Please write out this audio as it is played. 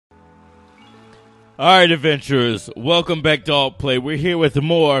Alright, adventurers, welcome back to Alt Play. We're here with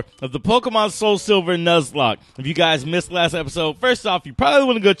more of the Pokemon Soul Silver Nuzlocke. If you guys missed last episode, first off, you probably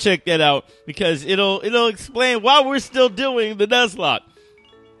want to go check that out because it'll explain why we're still doing the Nuzlocke.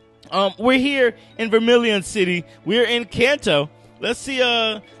 We're here in Vermilion City. We're in Kanto. Let's see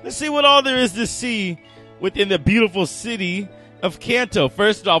what all there is to see within the beautiful city of Kanto.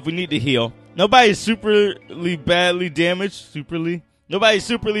 First off, we need to heal. Nobody's superly badly damaged. Nobody's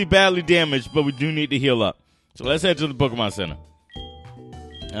superly badly damaged, but we do need to heal up. So let's head to the Pokemon Center.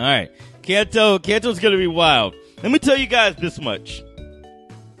 Alright. Kanto's gonna be wild. Let me tell you guys this much.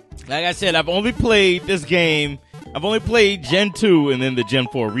 Like I said, I've only played this game. I've only played Gen 2 and then the Gen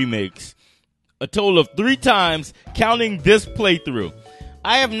 4 remakes a total of 3 times, counting this playthrough.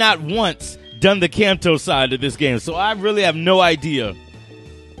 I have not once done the Kanto side of this game, so I really have no idea.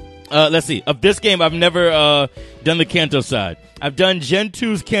 Let's see. Of this game, I've never done the Kanto side. I've done Gen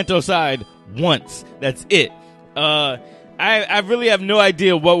 2's Kanto side once. That's it. I really have no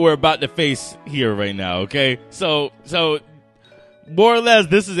idea what we're about to face here right now, okay? So more or less,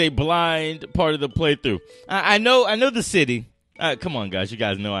 this is a blind part of the playthrough. I know the city. Come on, guys. You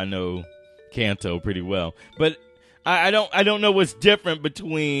guys know I know Kanto pretty well. But I don't know what's different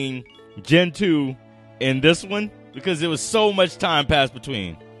between Gen 2 and this one because there was so much time passed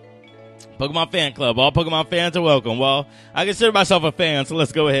between. Pokemon Fan Club. All Pokemon fans are welcome. Well, I consider myself a fan, so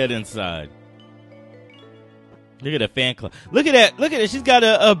let's go ahead inside. Look at that fan club. Look at that. She's got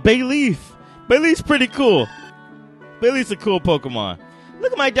a Bayleaf. Bayleaf's pretty cool. Bayleaf's a cool Pokemon.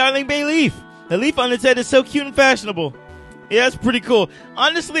 Look at my darling Bayleaf. The leaf on its head is so cute and fashionable. Yeah, that's pretty cool.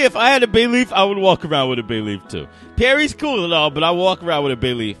 Honestly, if I had a Bayleaf, I would walk around with a Bayleaf too. Perry's cool and all, but I walk around with a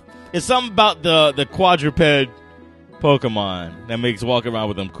Bayleaf. It's something about the quadruped Pokemon that makes walking around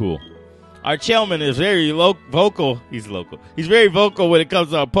with them cool. Our chairman is very vocal. He's local. He's very vocal when it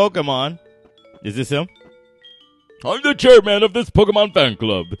comes to our Pokemon. Is this him? I'm the chairman of this Pokemon fan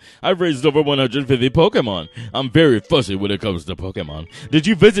club. I've raised over 150 Pokemon. I'm very fussy when it comes to Pokemon. Did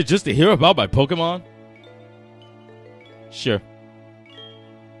you visit just to hear about my Pokemon? Sure.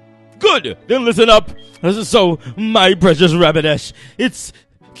 Good! Then listen up. So, my precious Rapidash. It's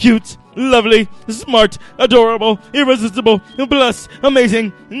cute, lovely, smart, adorable, irresistible, plus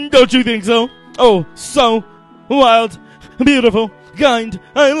amazing. Don't you think so? Oh, so wild, beautiful, kind.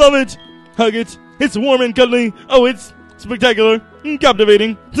 I love it. Hug it. It's warm and cuddly. Oh, it's spectacular,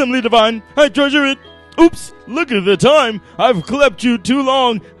 captivating, simply divine. I treasure it. Oops, look at the time. I've kept you too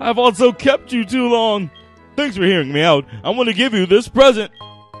long. I've also kept you too long. Thanks for hearing me out. I want to give you this present.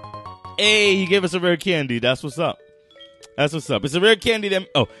 Hey, he gave us a rare candy. That's what's up. That's what's up. It's a rare candy that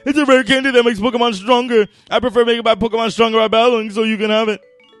makes Pokemon stronger. I prefer making my Pokemon stronger by battling, so you can have it.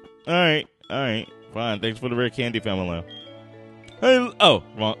 Alright. Fine. Thanks for the rare candy, family. Hey, oh,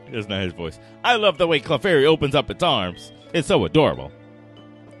 wrong. That's not his voice. I love the way Clefairy opens up its arms. It's so adorable.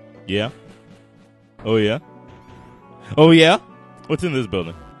 Yeah? Oh, yeah? Oh, yeah? What's in this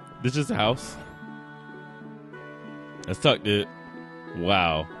building? This is a house? Let's talk to...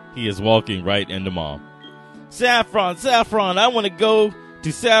 Wow. He is walking right into Mom. Saffron, I want to go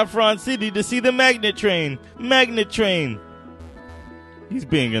to Saffron City to see the Magnet Train. He's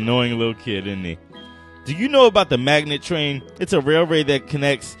being an annoying little kid, isn't he? Do you know about the Magnet Train? It's a railway that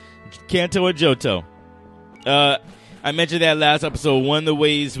connects Kanto and Johto. I mentioned that last episode. One of the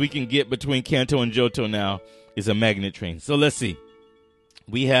ways we can get between Kanto and Johto now is a Magnet Train. So let's see.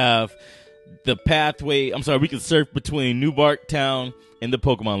 We have the pathway. We can surf between New Bark Town and the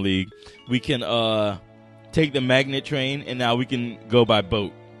Pokemon League. We can take the Magnet Train, and now we can go by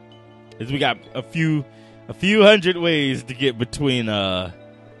boat. As we got a few hundred ways to get between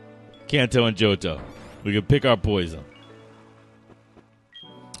Kanto and Johto. We can pick our poison.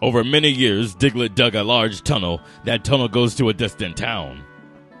 Over many years, Diglett dug a large tunnel. That tunnel goes to a distant town.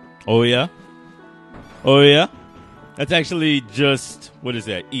 Oh yeah? That's actually just, what is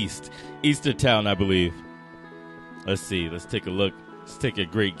that? East of town, I believe. Let's see. Let's take a look. Let's take a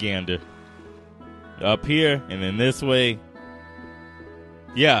great gander. Up here, and then this way.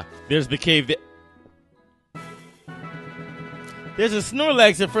 Yeah, there's the cave. There's a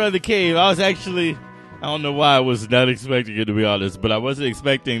Snorlax in front of the cave. I don't know why I was not expecting it, to be honest, but I wasn't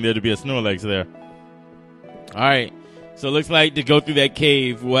expecting there to be a Snorlax there. Alright, so it looks like to go through that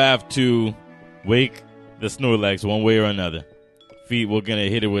cave, we'll have to wake the Snorlax one way or another. We're going to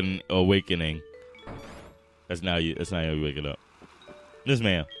hit it with an awakening. That's not how you wake it up. This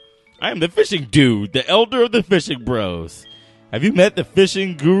man. I am the fishing dude, the elder of the fishing bros. Have you met the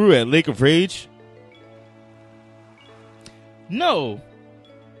fishing guru at Lake of Rage? No.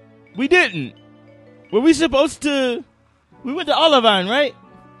 We didn't. Were we supposed to... We went to Olivine, right?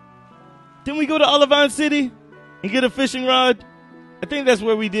 Didn't we go to Olivine City and get a fishing rod? I think that's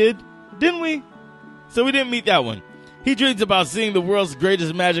where we did. Didn't we? So we didn't meet that one. He dreams about seeing the world's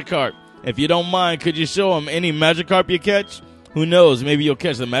greatest Magikarp. If you don't mind, could you show him any Magikarp you catch? Who knows? Maybe you'll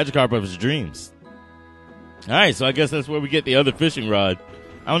catch the Magikarp of his dreams. Alright, so I guess that's where we get the other fishing rod.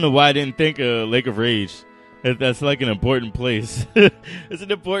 I don't know why I didn't think of Lake of Rage. That's like an important place. It's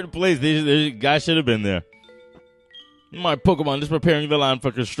an important place. The guy should have been there. My Pokemon just preparing the land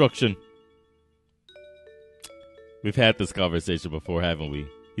for construction. We've had this conversation before, haven't we?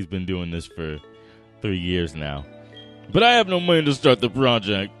 He's been doing this for 3 years now. But I have no money to start the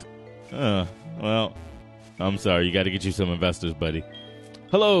project. Well, I'm sorry. You got to get you some investors, buddy.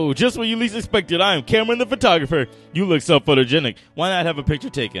 Hello, just when you least expected, I am Cameron the photographer. You look so photogenic. Why not have a picture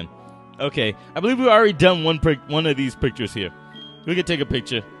taken? Okay, I believe we've already done one of these pictures here. We can take a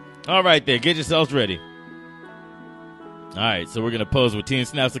picture. All right, there. Get yourselves ready. All right, so we're going to pose with teen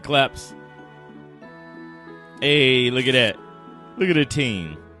snaps and claps. Hey, look at that. Look at the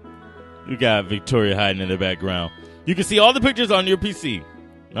team. We got Victoria hiding in the background. You can see all the pictures on your PC.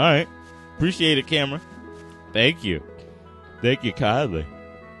 All right. Appreciate it, camera. Thank you. Thank you kindly.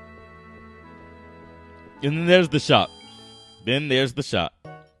 And then there's the shop.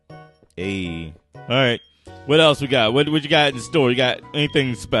 Hey. All right. What else we got? What you got in the store? You got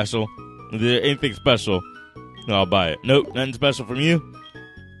anything special? Is there anything special? No, I'll buy it. Nope, nothing special from you.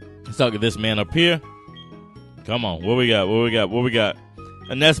 Let's talk to this man up here. Come on. What we got?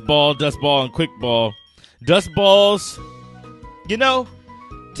 A nest ball, dust ball, and quick ball. Dust balls,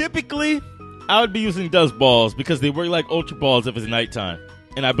 typically I would be using dust balls because they work like ultra balls if it's nighttime.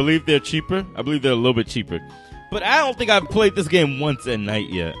 And I believe they're cheaper. I believe they're a little bit cheaper. But I don't think I've played this game once at night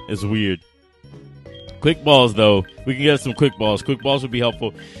yet. It's weird. Quick balls, though. We can get some quick balls. Quick balls would be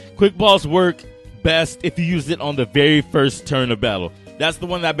helpful. Quick balls work best if you use it on the very first turn of battle. That's the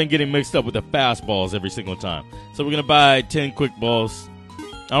one that I've been getting mixed up with the fast balls every single time. So we're going to buy 10 quick balls.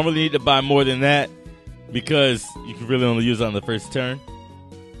 I don't really need to buy more than that because you can really only use it on the first turn.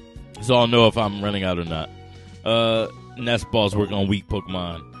 So I'll know if I'm running out or not. Nest balls work on weak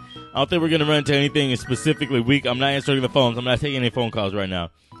Pokemon. I don't think we're going to run into anything specifically weak. I'm not answering the phones. I'm not taking any phone calls right now.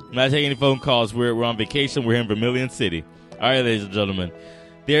 I'm not taking any phone calls. We're on vacation. We're here in Vermilion City. All right, ladies and gentlemen.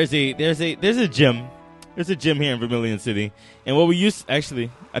 There's a gym. There's a gym here in Vermilion City. And what we used,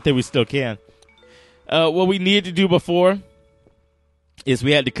 actually, I think we still can. What we needed to do before is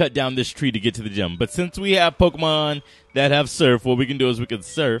we had to cut down this tree to get to the gym. But since we have Pokemon that have surf, what we can do is we can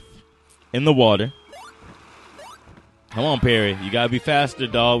surf in the water. Come on, Perry. You got to be faster,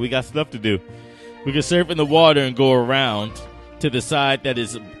 dog. We got stuff to do. We can surf in the water and go around to the side that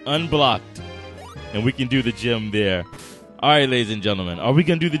is unblocked. And we can do the gym there. All right, ladies and gentlemen. Are we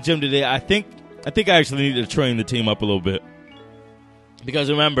going to do the gym today? I think I actually need to train the team up a little bit. Because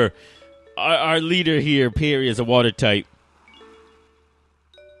remember, our leader here, Perry, is a water type.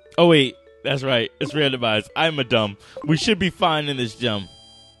 Oh, wait. That's right. It's randomized. I'm a dumb. We should be fine in this gym.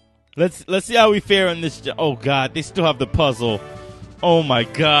 Let's see how we fare in this. Oh, God. They still have the puzzle. Oh, my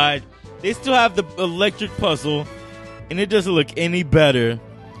God. They still have the electric puzzle. And it doesn't look any better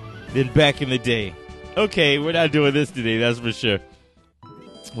than back in the day. Okay, we're not doing this today. That's for sure.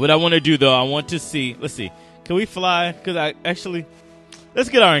 What I want to do, though, I want to see. Let's see. Can we fly? Because let's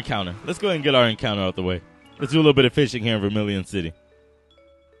get our encounter. Let's go ahead and get our encounter out the way. Let's do a little bit of fishing here in Vermilion City.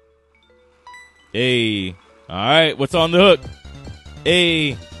 Hey. All right. What's on the hook?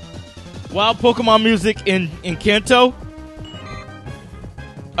 Hey. Wild Pokemon music in Kanto.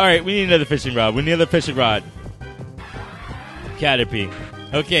 All right. We need another fishing rod. Caterpie.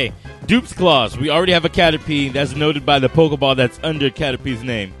 Okay. Dupe's Claws. We already have a Caterpie that's noted by the Pokeball that's under Caterpie's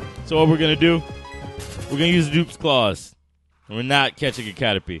name. So what we're going to do, we're going to use Dupe's Claws. We're not catching a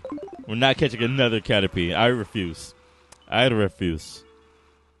Caterpie. We're not catching another Caterpie. I refuse.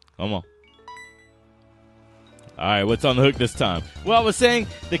 Come on. All right, what's on the hook this time? Well, I was saying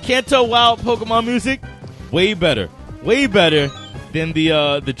the Kanto Wild Pokemon music, way better than the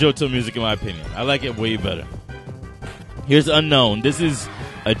Johto music in my opinion. I like it way better. Here's Unknown. This is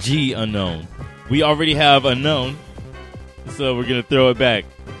a G Unknown. We already have Unknown, so we're gonna throw it back.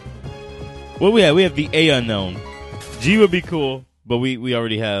 What we have? We have the A Unknown. G would be cool, but we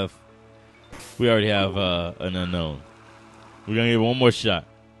already have an Unknown. We're gonna give it one more shot.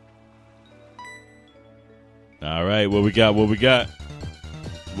 All right, what we got?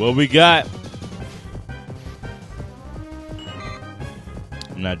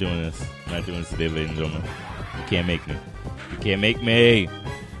 I'm not doing this today, ladies and gentlemen. You can't make me.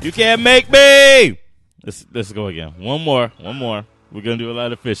 Let's go again. One more. We're gonna do a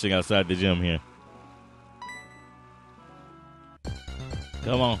lot of fishing outside the gym here.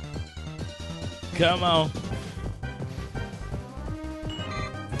 Come on. Come on.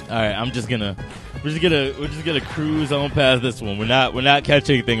 All right, we're just gonna cruise on past this one. We're not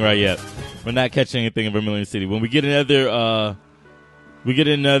catching anything right yet. We're not catching anything in Vermilion City. When we get another,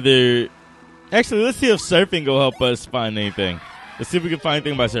 actually, let's see if surfing will help us find anything. Let's see if we can find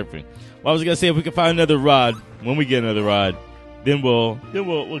anything by surfing. Well, I was gonna say if we can find another rod. When we get another rod, then we'll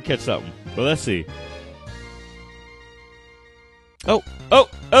catch something. But let's see. Oh.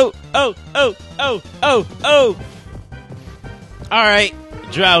 All right,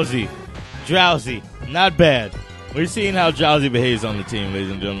 Drowsy, not bad. We're seeing how Drowsy behaves on the team,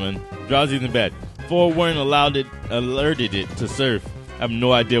 ladies and gentlemen. Drowsy isn't bad. 4 weren't alerted it to surf. I have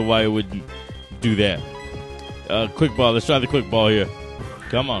no idea why it wouldn't do that. Quick ball. Let's try the quick ball here.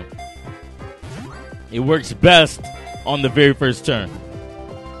 Come on. It works best on the very first turn.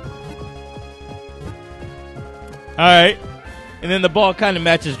 All right. And then the ball kind of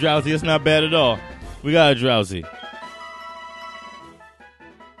matches Drowsy. It's not bad at all. We got a Drowsy.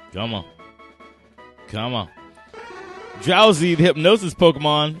 Come on. Drowsy, the hypnosis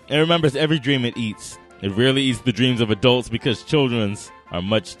Pokemon, and remembers every dream it eats. It rarely eats the dreams of adults because children's are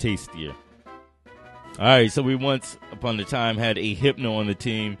much tastier. All right, so we once upon a time had a Hypno on the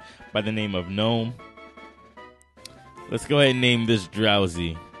team by the name of Gnome. Let's go ahead and name this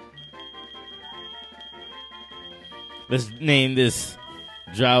Drowsy. Let's name this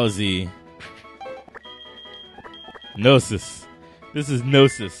Drowsy Gnosis. This is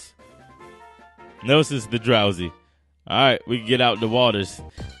Gnosis. Gnosis the Drowsy. All right, we can get out in the waters.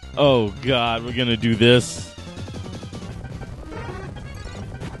 Oh, God, we're going to do this.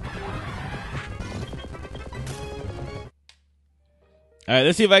 All right,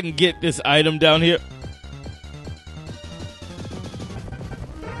 let's see if I can get this item down here.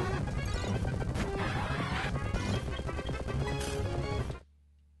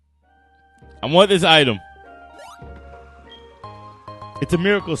 I want this item. It's a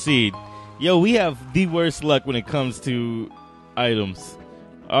miracle seed. Yo, we have the worst luck when it comes to items.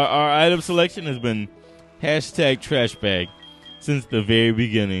 Our item selection has been hashtag trash bag since the very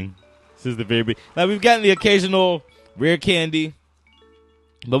beginning. Now, we've gotten the occasional rare candy,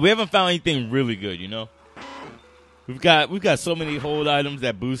 but we haven't found anything really good, you know? We've got so many hold items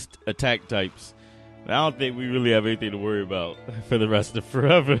that boost attack types. I don't think we really have anything to worry about for the rest of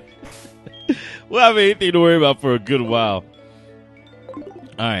forever. We'll have anything to worry about for a good while.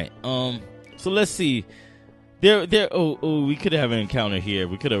 All right. So let's see. We could have an encounter here.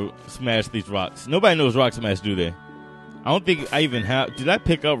 We could have smashed these rocks. Nobody knows Rock Smash, do they? I don't think I even have. Did I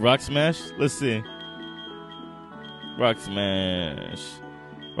pick up Rock Smash? Let's see. Rock Smash.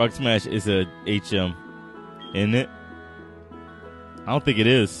 Rock Smash is a HM, isn't it? I don't think it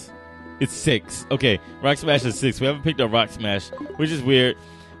is. It's 6. Okay, Rock Smash is 6. We haven't picked up Rock Smash, which is weird.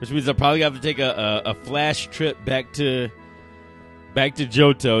 Which means I'll probably have to take a flash trip back to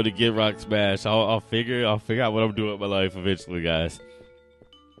Johto to get Rock Smash. I'll figure out what I'm doing with my life eventually, guys.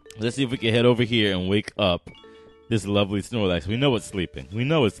 Let's see if we can head over here and wake up this lovely Snorlax. We know it's sleeping.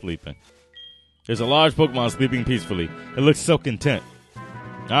 There's a large Pokemon sleeping peacefully. It looks so content.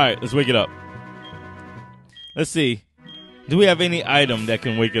 All right, let's wake it up. Let's see. Do we have any item that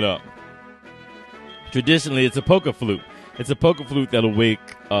can wake it up? Traditionally, it's a Poke Flute. It's a Poke Flute that'll wake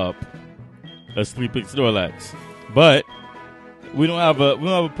up a sleeping Snorlax. But we don't have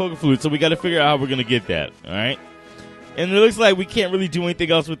a Poke Flute, so we got to figure out how we're gonna get that. All right. And it looks like we can't really do anything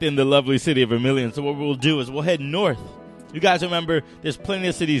else within the lovely city of Vermilion. So what we'll do is we'll head north. You guys remember, there's plenty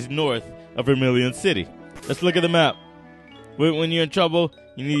of cities north of Vermilion City. Let's look at the map. When you're in trouble,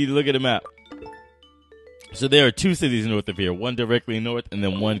 you need to look at the map. So there are 2 cities north of here. One directly north, and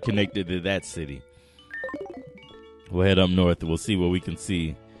then one connected to that city. We'll head up north, and we'll see what we can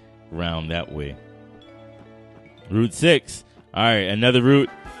see around that way. Route 6. All right, another route,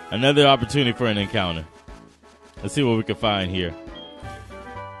 another opportunity for an encounter. Let's see what we can find here.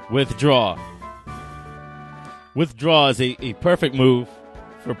 Withdraw. Withdraw is a perfect move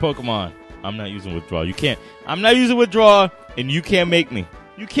for Pokemon. I'm not using Withdraw. You can't. I'm not using Withdraw, and you can't make me.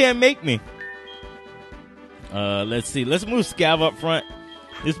 You can't make me. Let's see. Let's move Scav up front.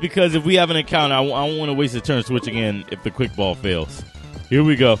 Just because if we have an encounter, I don't want to waste a turn switching in if the quick ball fails. Here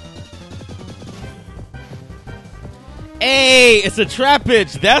we go. Hey, it's a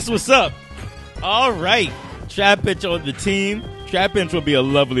Trapinch. That's what's up. All right. Trapinch on the team. Trapinch will be a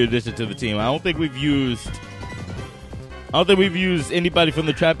lovely addition to the team. I don't think we've used anybody from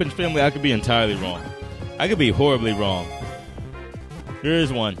the Trapinch family. I could be entirely wrong. I could be horribly wrong.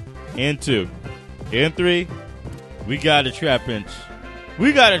 Here's 1 and 2 and 3. We got a Trapinch.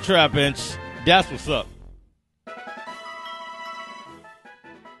 We got a Trapinch. That's what's up.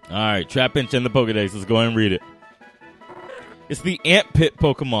 All right, Trapinch in the Pokedex. Let's go ahead and read it. It's the Ant Pit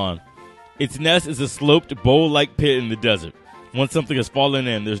Pokemon. Its nest is a sloped, bowl-like pit in the desert. Once something has fallen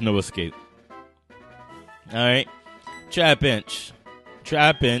in, there's no escape. All right, Trapinch.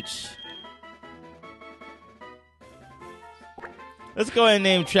 Let's go ahead and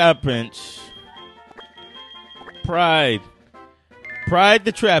name Trapinch Pride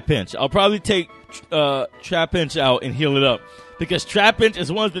the Trapinch. I'll probably take Trapinch out and heal it up, because Trapinch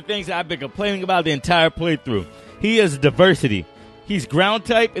is one of the things that I've been complaining about the entire playthrough. He has diversity. He's ground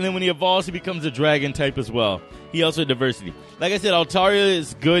type, and then when he evolves, he becomes a dragon type as well. He also has diversity. Like I said, Altaria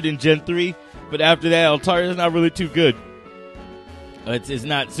is good in Gen 3, but after that, Altaria is not really too good. It's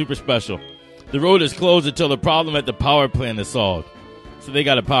not super special. The road is closed until the problem at the power plant is solved. So they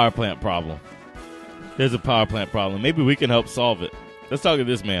got a power plant problem. There's a power plant problem. Maybe we can help solve it. Let's talk to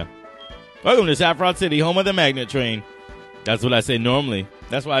this man. Welcome to Saffron City, home of the magnet train. That's what I say normally.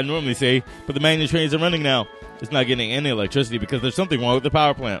 That's what I normally say, but the magnet trains are running now. It's not getting any electricity because there's something wrong with the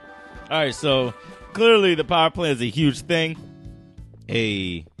power plant. All right, so clearly the power plant is a huge thing.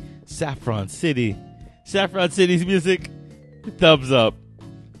 Hey, Saffron City. Saffron City's music. Thumbs up.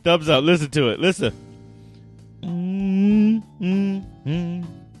 Thumbs up. Listen to it. Listen.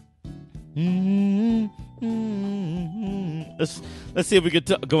 Let's see if we can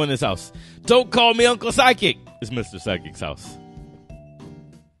go in this house. Don't call me Uncle Psychic. It's Mr. Psychic's house.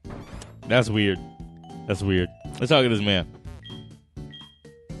 That's weird. That's weird. Let's talk to this man.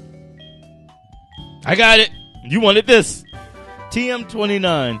 I got it. You wanted this.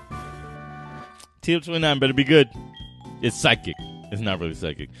 TM29. TM29 better be good. It's psychic. It's not really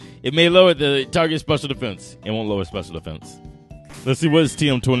psychic. It may lower the target special defense. It won't lower special defense. Let's see what is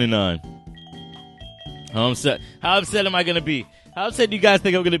TM29. How upset am I going to be? How upset do you guys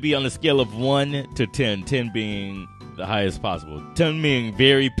think I'm going to be on a scale of 1 to 10? 10 being the highest possible. 10 being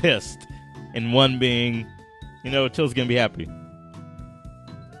very pissed. And 1 being, Chill's going to be happy.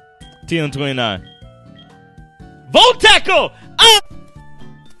 TM29. Volt Tackle! Oh!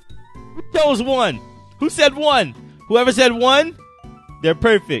 Who chose 1? Who said 1? Whoever said 1, they're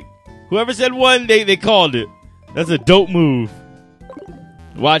perfect. Whoever said 1, they called it. That's a dope move.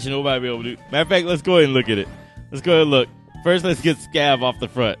 Watch, nobody be able to do. Matter of fact, let's go ahead and look at it. Let's go ahead and look. First, let's get Scav off the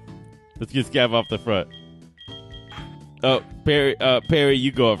front. Oh, Perry,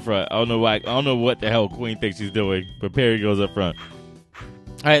 you go up front. I don't know why. I don't know what the hell Queen thinks she's doing, but Perry goes up front.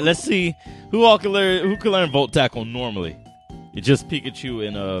 All right, let's see who can learn Volt Tackle normally. It's just Pikachu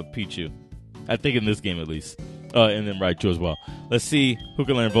and Pichu. I think in this game at least. And then Raichu as well. Let's see who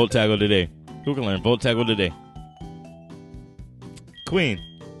can learn Volt Tackle today. Queen.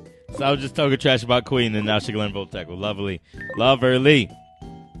 So I was just talking trash about Queen, and now she can learn Volt Tackle. Lovely. All right,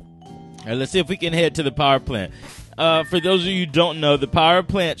 let's see if we can head to the power plant. For those of you who don't know, the power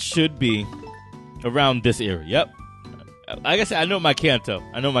plant should be around this area. Yep. Like I said, I know my Kanto.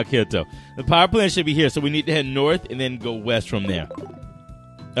 The power plant should be here, so we need to head north and then go west from there.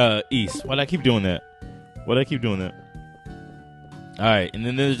 East. Why'd I keep doing that? All right, and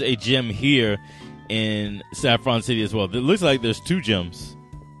then there's a gym here in Saffron City as well. It looks like there's 2 gyms.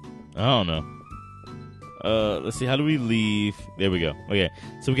 I don't know. Let's see. How do we leave? There we go. Okay,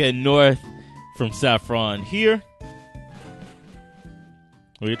 so we get north from Saffron here.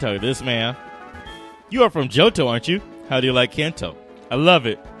 We're talking to this man. You are from Johto, aren't you? How do you like Kanto? I love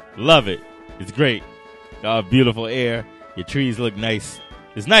it. It's great. Beautiful air. Your trees look nice.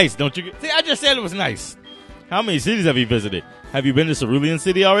 It's nice, don't you? See, I just said it was nice. How many cities have you visited? Have you been to Cerulean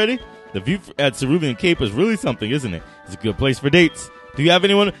City already? The view at Cerulean Cape is really something, isn't it? It's a good place for dates. Do you have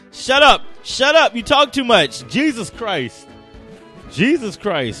anyone? Shut up. You talk too much. Jesus Christ.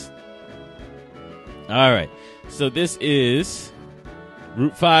 All right. So this is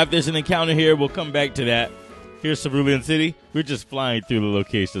Route 5. There's an encounter here. We'll come back to that. Here's Cerulean City. We're just flying through the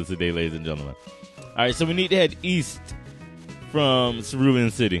locations today, ladies and gentlemen. All right. So we need to head east from Cerulean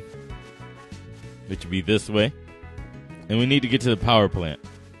City, which would be this way. And we need to get to the power plant.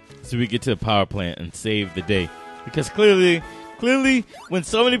 So we get to the power plant and save the day. Because clearly, when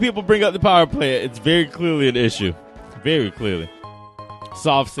so many people bring up the power plant, it's very clearly an issue. Very clearly.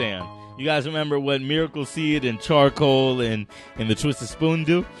 Soft sand. You guys remember what Miracle Seed and Charcoal and the Twisted Spoon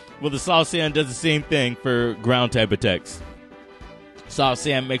do? Well, the soft sand does the same thing for ground type attacks. Soft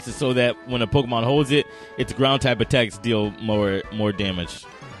sand makes it so that when a Pokemon holds it, its ground type attacks deal more damage.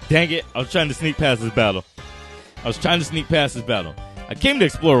 Dang it, I was trying to sneak past this battle. I came to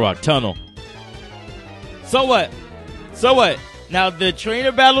explore Rock Tunnel. So what? Now, the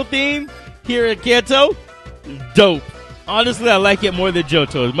trainer battle theme here at Kanto, dope. Honestly, I like it more than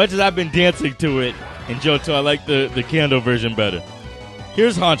Johto. As much as I've been dancing to it in Johto, I like the Kanto version better.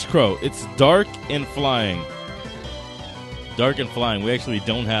 Here's Haunch Crow. It's dark and flying. Dark and flying. We actually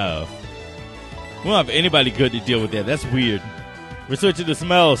don't have. We don't have anybody good to deal with that. That's weird. We're switching to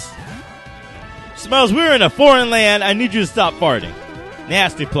Smells. Smells, we're in a foreign land. I need you to stop farting.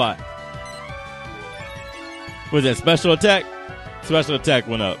 Nasty plot. Was that special attack? Special attack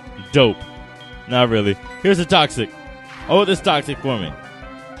went up. Dope. Not really. Here's a Toxic. Oh, this Toxic for me.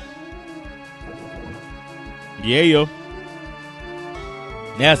 Yeah, yo.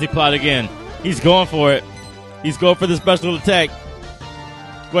 Nasty plot again. He's going for it. He's going for the special attack.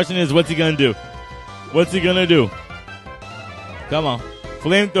 Question is, what's he going to do? What's he going to do? Come on.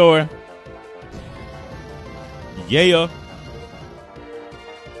 Flamethrower. Yeah, yo.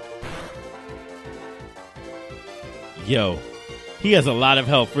 Yo. He has a lot of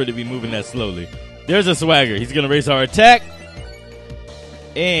health for it to be moving that slowly. There's a Swagger. He's going to raise our attack.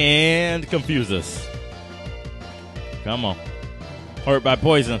 And confuse us. Come on. Hurt by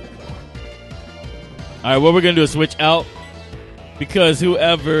poison. All right, what we're going to do is switch out. Because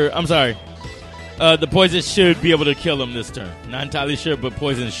whoever... I'm sorry. The poison should be able to kill him this turn. Not entirely sure, but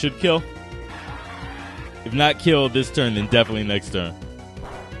poison should kill. If not kill this turn, then definitely next turn.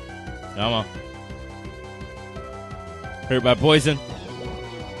 Come on. Hurt by poison.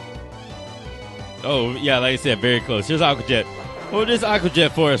 Oh, yeah, like I said, very close. Here's Aqua Jet. What is Aqua Jet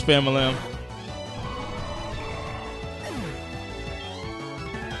for us, family?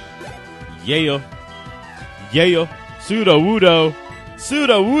 Yeah. Yeah. Pseudo-Wudo.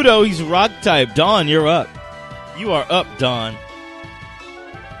 Pseudo-Wudo, he's rock type. Dawn, you're up. You are up, Dawn.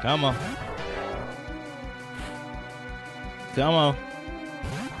 Come on. Come on.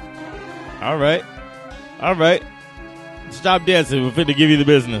 All right. All right. Stop dancing. We're fit to give you the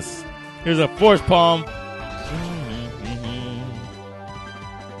business. Here's a Force Palm.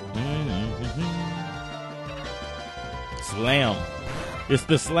 Slam. It's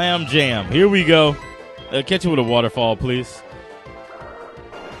the Slam Jam. Here we go. Catch it with a waterfall, please.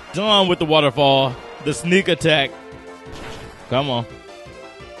 Dawn with the waterfall. The sneak attack. Come on.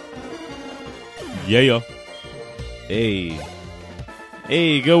 Yeah. Hey.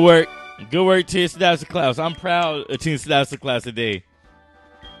 Hey, good work. Good work, Team Snaps of Class. I'm proud of Team Snaps of Class today.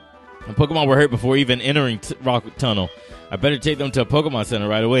 And Pokemon were hurt before even entering Rock Tunnel. I better take them to a Pokemon Center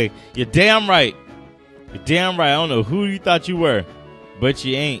right away. You're damn right. You're damn right. I don't know who you thought you were, but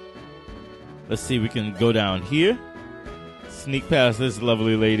you ain't. Let's see. We can go down here. Sneak past this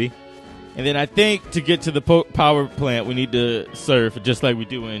lovely lady. And then I think to get to the power plant, we need to surf just like we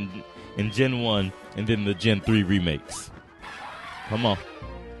do in Gen 1 and then the Gen 3 remakes. Come on.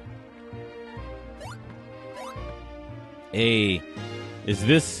 Hey, is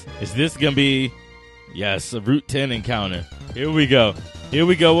this gonna be? Yes, a Route 10 encounter. Here we go. Here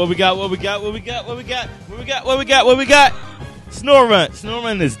we go. What we got? What we got? What we got? What we got? What we got? What we got? What we got? Snorunt.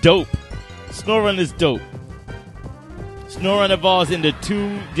 Snorunt is dope. Snorunt is dope. Snorunt evolves into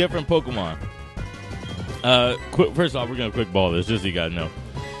 2 different Pokemon. First off, we're gonna quick ball this just so you guys know.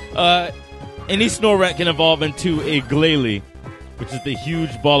 Any Snorunt can evolve into a Glalie, which is the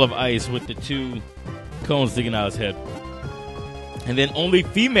huge ball of ice with the 2 cones sticking out of his head. And then only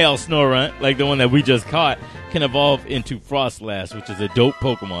female Snorunt, like the one that we just caught, can evolve into Frostlass, which is a dope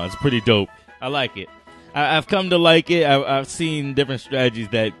Pokemon. It's pretty dope. I like it. I've come to like it. I've seen different strategies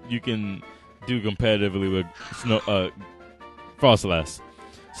that you can do competitively with Frostlass.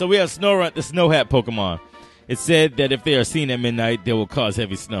 So we have Snorunt, the Snow Hat Pokemon. It's said that if they are seen at midnight, they will cause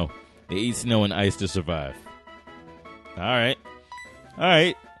heavy snow. They eat snow and ice to survive. All right. All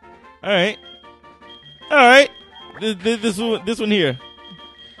right. All right. All right. This one here.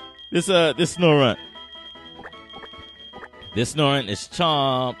 This Snorunt. This Snorunt is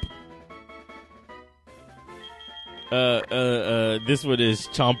Chomp. This one is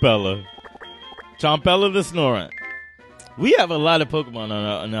Chompella. Chompella the Snorunt. We have a lot of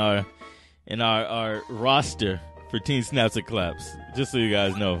Pokemon in our roster for Team Snaps and Claps. Just so you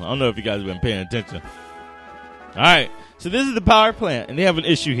guys know. I don't know if you guys have been paying attention. All right. So this is the power plant, and they have an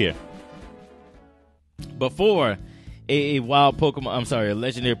issue here. Before, a wild Pokemon, I'm sorry, a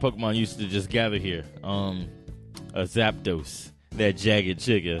legendary Pokemon used to just gather here. A Zapdos, that jagged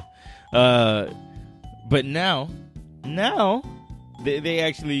chigga. But now they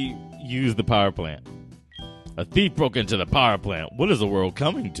actually use the power plant. A thief broke into the power plant. What is the world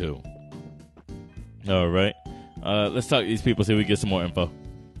coming to? All right. Let's talk to these people, see if we get some more info.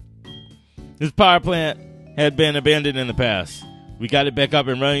 This power plant had been abandoned in the past. We got it back up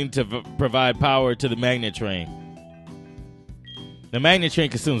and running to provide power to the magnet train. The magnet train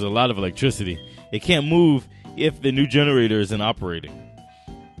consumes a lot of electricity. It can't move if the new generator isn't operating.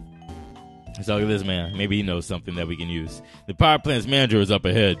 Let's talk to this man. Maybe he knows something that we can use. The power plant's manager is up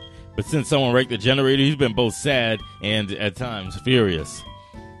ahead. But since someone wrecked the generator, he's been both sad and, at times, furious.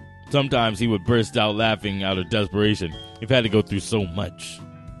 Sometimes he would burst out laughing out of desperation. We've had to go through so much.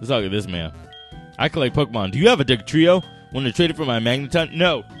 Let's talk to this man. I collect Pokemon. Do you have a Trio? Want to trade it for my Magneton?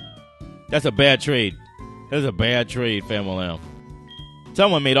 No. That's a bad trade. That's a bad trade, Family.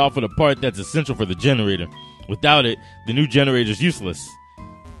 Someone made off with a part that's essential for the generator. Without it, the new generator's useless.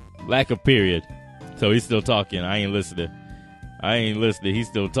 Lack of period. So he's still talking. I ain't listening. He's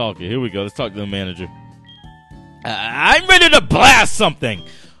still talking. Here we go. Let's talk to the manager. I'm ready to blast something.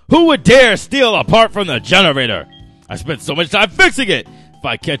 Who would dare steal a part from the generator? I spent so much time fixing it. If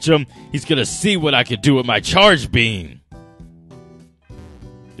I catch him, he's going to see what I can do with my charge beam.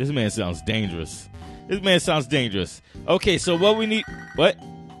 This man sounds dangerous. Okay, so what we need... What?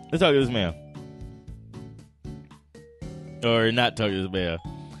 Let's talk to this man. Or not talk to this man.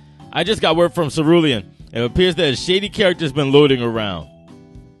 I just got word from Cerulean. It appears that a shady character's been loading around.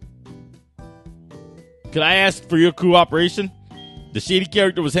 Could I ask for your cooperation? The shady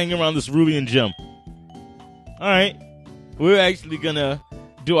character was hanging around this Cerulean gym. Alright. We're actually gonna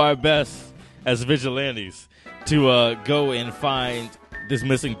do our best as vigilantes to go and find this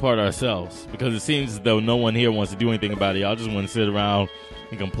missing part ourselves. Because it seems as though no one here wants to do anything about it. Y'all just want to sit around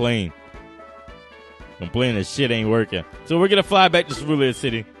and complain. Complain that shit ain't working. So we're gonna fly back to Cerulean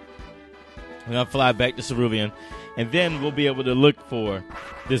City. We're going to fly back to Cerulean, and then we'll be able to look for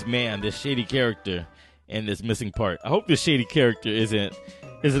this man, this shady character, and this missing part. I hope this shady character isn't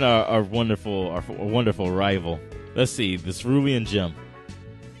our wonderful rival. Let's see, the Cerulean Gym.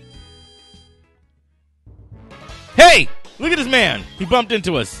 Hey, look at this man. He bumped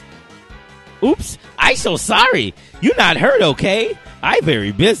into us. Oops, I so sorry. You not hurt, okay? I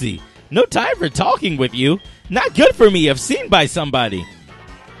very busy. No time for talking with you. Not good for me if seen by somebody.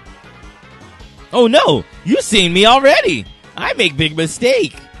 Oh no, you seen me already. I make big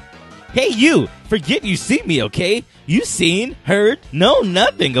mistake. Hey you, forget you see me, okay? You seen, heard, no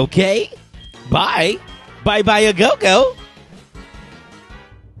nothing, okay? Bye. Bye a go-go.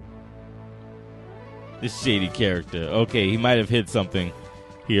 This shady character. Okay, he might have hid something.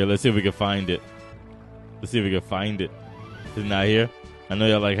 Here, let's see if we can find it. Is it not here? I know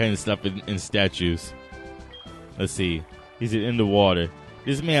y'all like hiding stuff in statues. Let's see. Is it in the water?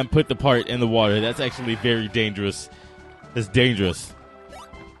 This man put the part in the water. That's actually very dangerous. It's dangerous.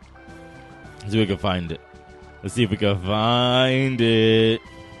 Let's see if we can find it. Is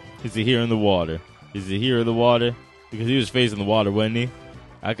it here in the water? Because he was facing the water, wasn't he?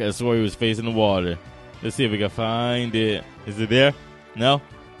 I could have swore he was facing the water. Let's see if we can find it. Is it there? No,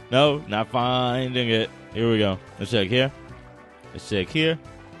 not finding it. Here we go. Let's check here.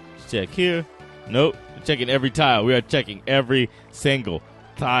 Nope. We're checking every tile. We are checking every single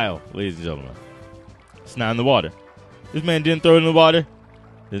tile, ladies and gentlemen. It's not in the water. This man didn't throw it in the water.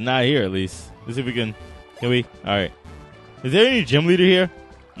 It's not here, at least. Let's see if we can we? All right. Is there any gym leader here?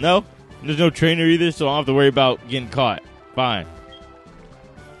 No? There's no trainer either, so I don't have to worry about getting caught. Fine.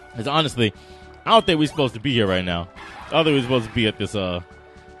 Because honestly, I don't think we're supposed to be here right now. I don't think we're supposed to be at this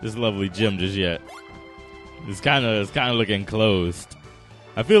lovely gym just yet. It's kind of looking closed.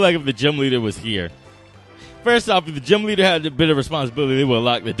 I feel like if the gym leader was here. First off, if the gym leader had a bit of responsibility, they would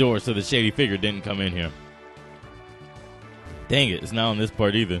lock the door so the shady figure didn't come in here. Dang it, it's not on this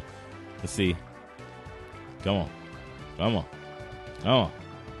part either. Let's see. Come on. All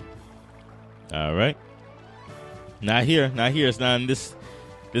right. Not here. It's not in this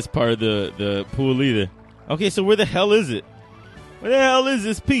part of the pool either. Okay, so where the hell is it? Where the hell is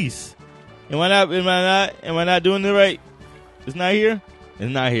this piece? Am I not doing it right? It's not here?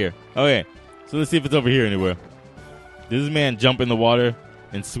 It's not here. Okay. So let's see if it's over here anywhere. Does this man jump in the water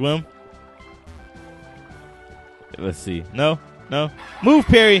and swim? Let's see. No. Move,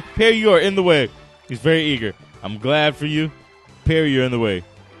 Perry. Perry, you are in the way. He's very eager. I'm glad for you. Perry, you're in the way.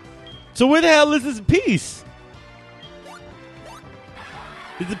 So where the hell is this piece?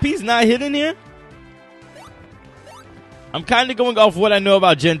 Is the piece not hidden here? I'm kind of going off what I know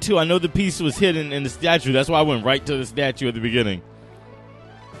about Gen 2. I know the piece was hidden in the statue. That's why I went right to the statue at the beginning.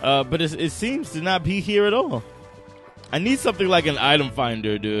 But it seems to not be here at all. I need something like an item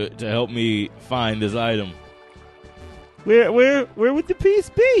finder to help me find this item. Where would the piece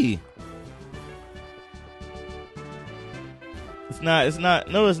be? It's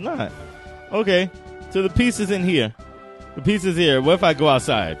not. No, it's not. Okay, so the piece is in here. The piece is here. What if I go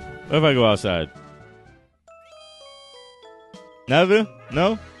outside? Never?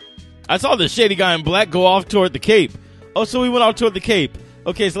 No? I saw the shady guy in black go off toward the cape. Oh, so he went off toward the cape.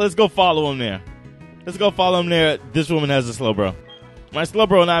 Okay, so let's go follow him there. This woman has a slow, bro. My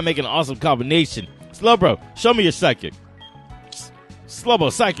Slowbro and I make an awesome combination. Slowbro, show me your psychic.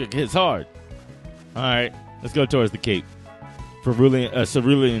 Slowbro psychic hits hard. All right, let's go towards the cape.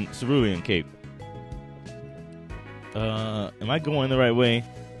 Cerulean cape. Am I going the right way?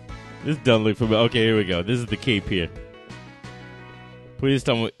 This doesn't look familiar. Okay, here we go. This is the cape here. Please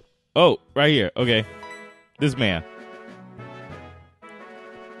tell me. Oh, right here. Okay. This man.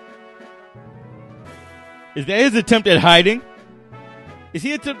 Is that his attempt at hiding? Is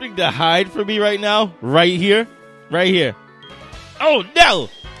he attempting to hide from me right now? Right here? Right here. Oh, no!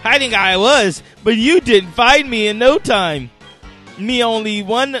 Hiding I was, but you didn't find me in no time. Me only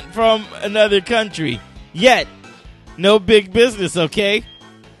one from another country. Yet, no big business, okay?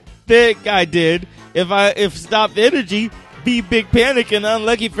 Think I did. If stopped energy, be big panic and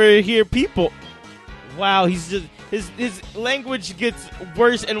unlucky for here people. Wow, he's just his language gets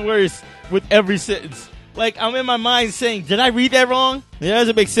worse and worse with every sentence. Like, I'm in my mind saying, did I read that wrong? It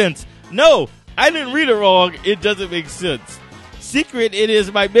doesn't make sense. No, I didn't read it wrong. It doesn't make sense. Secret it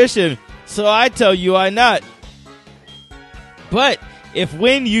is my mission, so I tell you I not. But if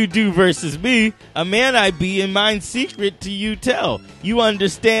when you do versus me, a man I be in mind secret to you tell. You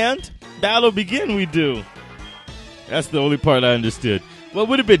understand? Battle begin we do. That's the only part I understood. What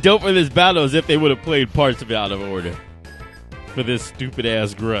would have been dope for this battle is if they would have played parts of it out of order. For this stupid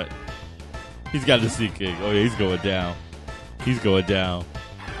ass grunt. He's got the Sea King. Oh yeah, he's going down. He's going down.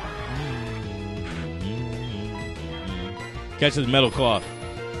 Catch his metal cloth.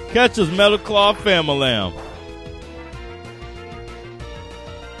 Catch his metal cloth, family lamb.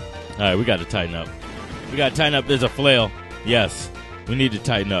 Alright, we got to tighten up. We got to tighten up. There's a flail. Yes, we need to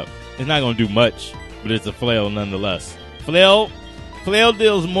tighten up. It's not going to do much, but it's a flail nonetheless. Flail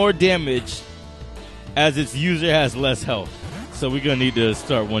deals more damage as its user has less health. So we're going to need to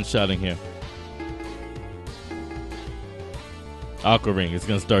start one-shotting here. Aqua Ring. It's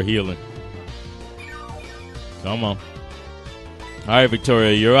going to start healing. Come on. All right,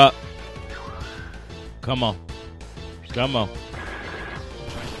 Victoria, you're up. Come on. Come on.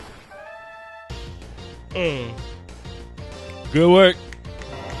 Good work.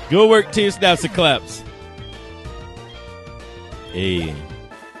 Good work, Team Snaps and Claps. Hey.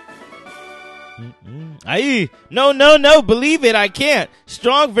 Aye. No. Believe it, I can't.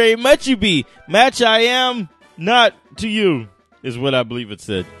 Strong very much you be. Match I am not to you, is what I believe it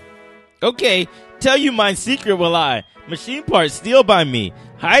said. Okay, tell you my secret will I. Machine parts steal by me.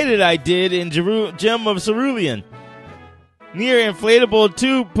 Hide it I did in Gem of Cerulean. Near inflatable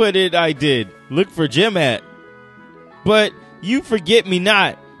tube put it I did. Look for gem at. But you forget me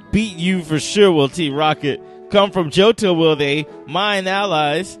not. Beat you for sure will T-Rocket. Come from Johto will they? Mine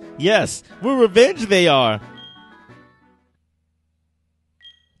allies. Yes, we're revenge they are.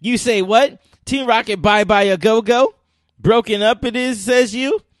 You say what? Team Rocket bye-bye a go-go? Broken up it is, says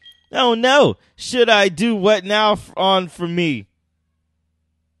you? Oh no, should I do what now on for me?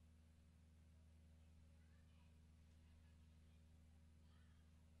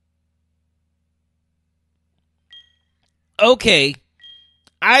 Okay,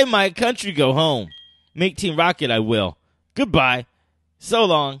 I my country go home. Make Team Rocket I will. Goodbye. So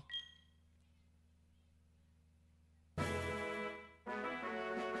long.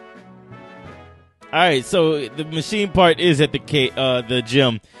 Alright, so the machine part is at the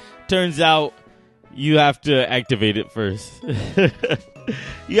gym. Turns out you have to activate it first.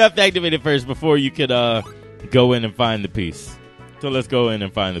 You have to activate it first before you could go in and find the piece. So let's go in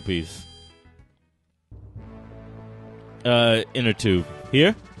and find the piece. Inner tube.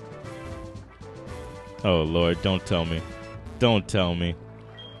 Here? Oh, Lord, don't tell me. Don't tell me.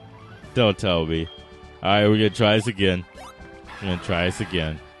 Don't tell me. Alright, we're going to try this again. We're going to try this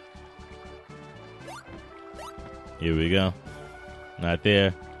again. Here we go. Not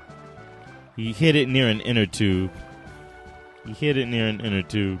there. He hit it near an inner tube. He hit it near an inner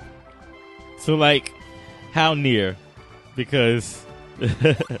tube. So, like, how near? Because...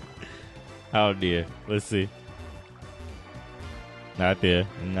 how near? Let's see. Not there.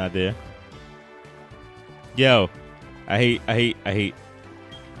 Not there. Yo. I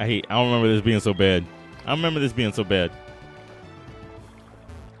don't remember this being so bad. I don't remember this being so bad.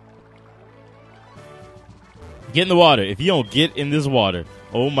 Get in the water. If you don't get in this water,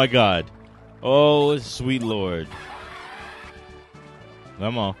 oh my God. Oh, sweet Lord.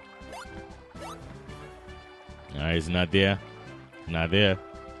 Come on. Alright, it's not there. Not there.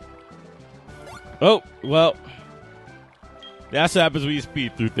 Oh, well. That's what happens when you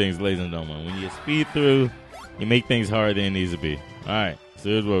speed through things, ladies and gentlemen. When you speed through, you make things harder than it needs to be. Alright, so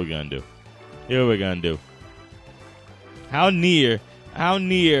here's what we're going to do. Here's what we're going to do. How near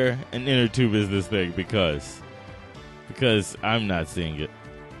an inner tube is this thing? Because because I'm not seeing it.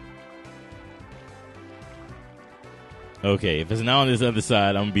 Okay, if it's not on this other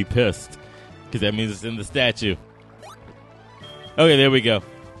side, I'm going to be pissed because that means it's in the statue. Okay, there we go.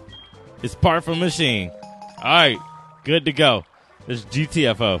 It's part from machine. All right, good to go. There's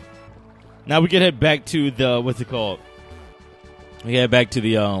GTFO. Now we can head back to the, what's it called? We head back to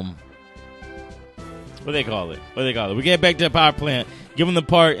the, what do they call it? We get back to the power plant, give them the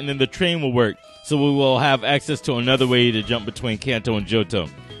part, and then the train will work. So we will have access to another way to jump between Kanto and Johto,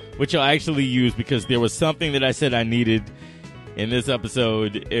 which I'll actually use because there was something that I said I needed in this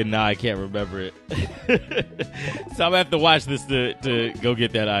episode, and now I can't remember it. So I'm going to have to watch this to go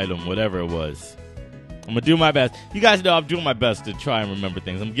get that item, whatever it was. I'm going to do my best. You guys know I'm doing my best to try and remember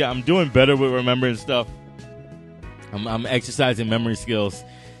things. I'm doing better with remembering stuff. I'm exercising memory skills,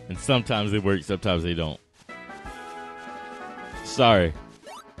 and sometimes they work, sometimes they don't. Sorry.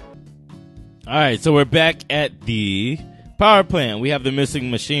 All right, so we're back at the power plant. We have the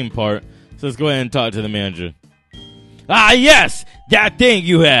missing machine part, so let's go ahead and talk to the manager. Ah, yes, that thing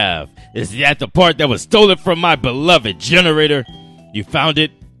you have. Is that the part that was stolen from my beloved generator? You found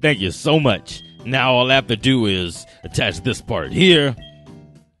it? Thank you so much. Now all I have to do is attach this part here.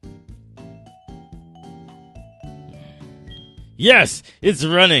 Yes, it's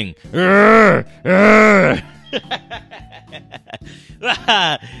running.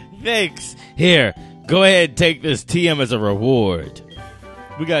 Thanks. Here, go ahead and take this TM as a reward.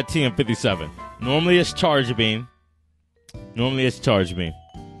 We got TM 57. Normally it's charge beam.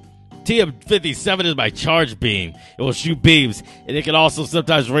 TM 57 is my charge beam. It will shoot beams, and it can also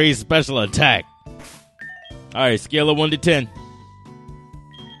sometimes raise special attack. Alright, scale of 1 to 10.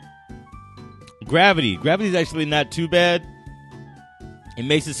 Gravity. Gravity is actually not too bad. It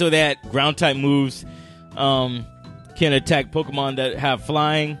makes it so that ground type moves can attack Pokemon that have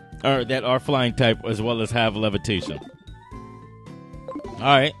flying, or that are flying type, as well as have levitation.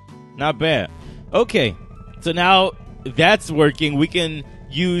 Alright, not bad. Okay, so now that's working. We can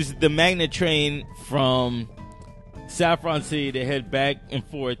use the magnet train from Saffron City to head back and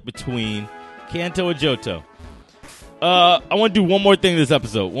forth between Kanto and Johto. I want to do one more thing this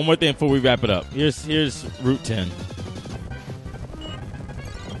episode. One more thing before we wrap it up. Here's Route 10.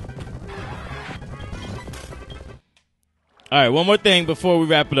 All right, one more thing before we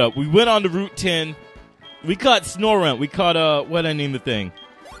wrap it up. We went on to Route 10. We caught Snorunt. We caught, what I named the thing?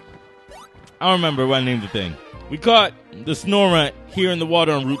 I don't remember what I named the thing. We caught the Snorunt here in the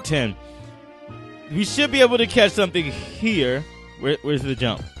water on Route 10. We should be able to catch something here. Where's the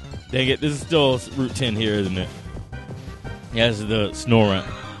jump? Dang it, this is still Route 10 here, isn't it? Yeah, this is the Snorunt.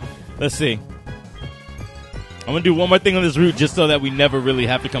 Let's see. I'm going to do one more thing on this route just so that we never really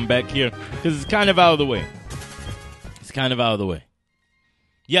have to come back here, because it's kind of out of the way.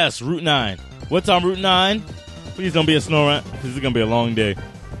 Yes, Route 9. What's on Route 9? Please don't be a Snorunt. This is going to be a long day.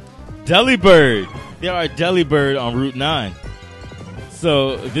 Delibird. There are Delibird on Route 9.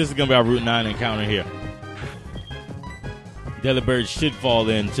 So this is going to be our Route 9 encounter here. Delibird should fall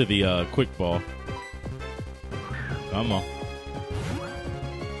into the quick ball. Come on.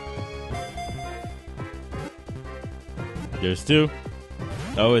 There's two.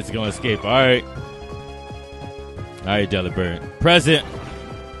 Oh, it's going to escape. All right. All right, Delibird. Present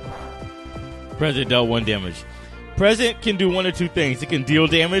dealt 1 damage. Present can do one or two things. It can deal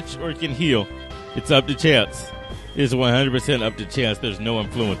damage or it can heal. It's up to chance. It's 100% up to chance. There's no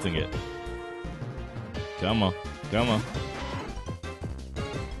influencing it. Come on.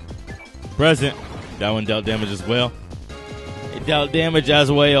 Present. That one dealt damage as well. It dealt damage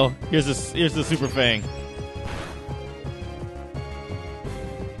as well. Here's the Super Fang.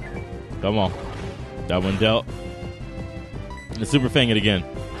 Come on. That one dealt. The Super Fang it again.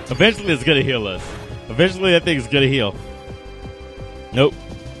 Eventually it's going to heal us. Eventually that thing's going to heal. Nope.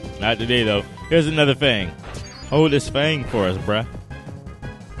 Not today though. Here's another Fang. Hold this Fang for us, bruh.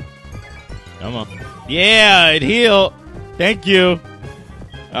 Come on. Yeah, it healed. Thank you.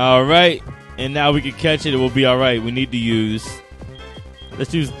 All right. And now we can catch it. It will be all right. We need to use... let's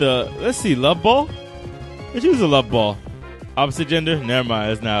see, Love Ball? Let's use a Love Ball. Opposite gender? Never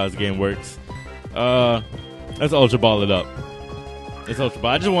mind. That's not how this game works. Let's Ultra Ball it up. I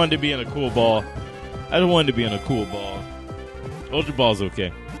just wanted to be in a cool ball. Ultra Ball's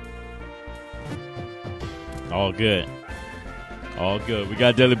okay. All good. We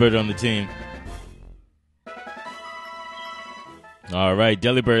got Delibird on the team. All right,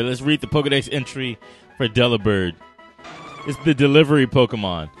 Delibird. Let's read the Pokedex entry for Delibird. It's the delivery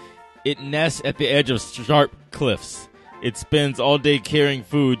Pokemon. It nests at the edge of sharp cliffs. It spends all day carrying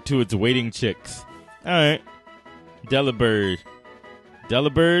food to its waiting chicks. All right. Delibird.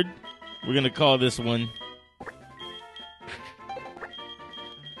 We're going to call this one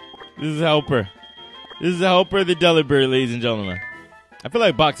This is Helper. This is Helper the Deliberate, ladies and gentlemen. I feel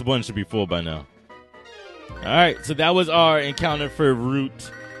like box 1 should be full by now. Alright, so that was our encounter for Route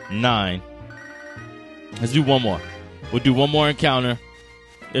 9. Let's do one more. We'll do one more encounter.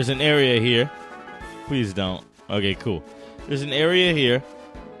 There's an area here. Please don't. Okay, cool. There's an area here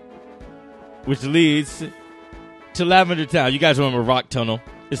which leads to Lavender Town. You guys remember Rock Tunnel.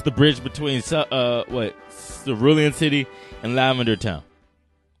 It's the bridge between Cerulean City and Lavender Town.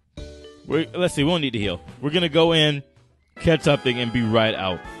 Let's see, we won't need to heal. We're going to go in, catch something, and be right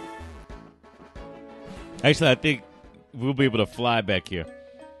out. Actually, I think we'll be able to fly back here.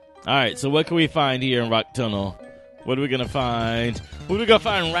 All right, so what can we find here in Rock Tunnel? What are we going to find? What are we going to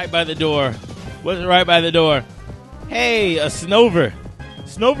find right by the door? What's right by the door? Hey, a Snover.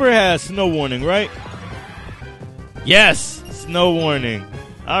 Snover has snow warning, right? Yes, snow warning.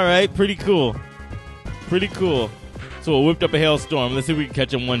 All right, pretty cool. Pretty cool. So we whipped up a hailstorm. Let's see if we can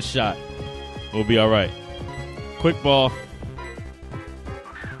catch him one shot. We'll be all right. Quick ball.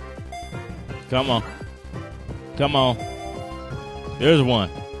 Come on. Come on. There's one.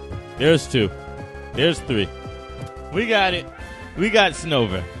 There's two. There's three. We got it. We got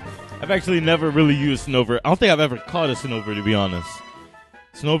Snover. I've actually never really used Snover. I don't think I've ever caught a Snover, to be honest.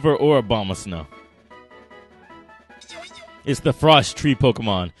 Snover or a Bomb of Snow. It's the frost tree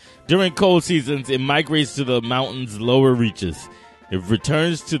Pokemon. During cold seasons, it migrates to the mountain's lower reaches. It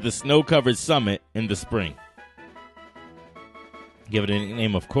returns to the snow-covered summit in the spring. Give it a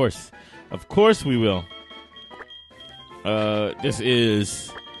name, of course. Of course we will. This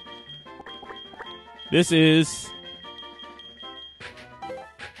is the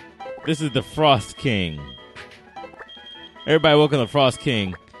Frost King. Everybody welcome the Frost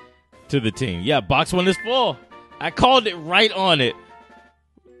King to the team. Yeah, box 1 is full. I called it right on it.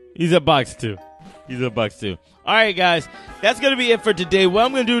 He's at box 2. He's at box 2. All right, guys. That's going to be it for today. What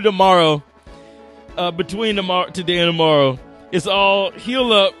I'm going to do tomorrow, between today and tomorrow, is all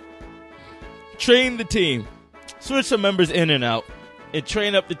heal up, train the team, switch some members in and out, and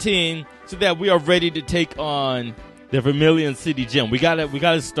train up the team so that we are ready to take on the Vermilion City Gym. We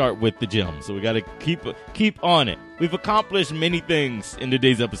gotta start with the gym, so we gotta keep on it. We've accomplished many things in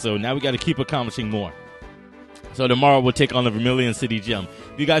today's episode. Now we gotta keep accomplishing more. So tomorrow we'll take on the Vermilion City Gym.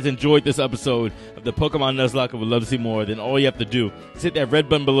 If you guys enjoyed this episode of the Pokemon Nuzlocke and would love to see more, then all you have to do is hit that red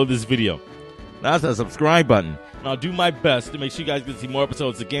button below this video. That's the subscribe button. And I'll do my best to make sure you guys can see more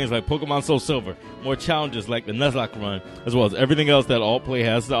episodes of games like Pokemon Soul Silver, more challenges like the Nuzlocke run, as well as everything else that Alt Play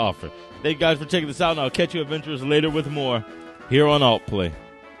has to offer. Thank you guys for checking this out, and I'll catch you adventurers later with more here on Alt Play.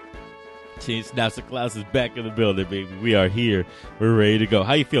 Team Snapster Class is back in the building, baby. We are here. We're ready to go.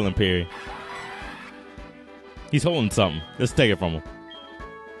 How you feeling, Perry? He's holding something. Let's take it from him.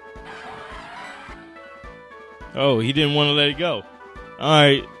 Oh, he didn't want to let it go. All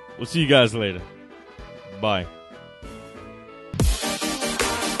right. We'll see you guys later. Bye.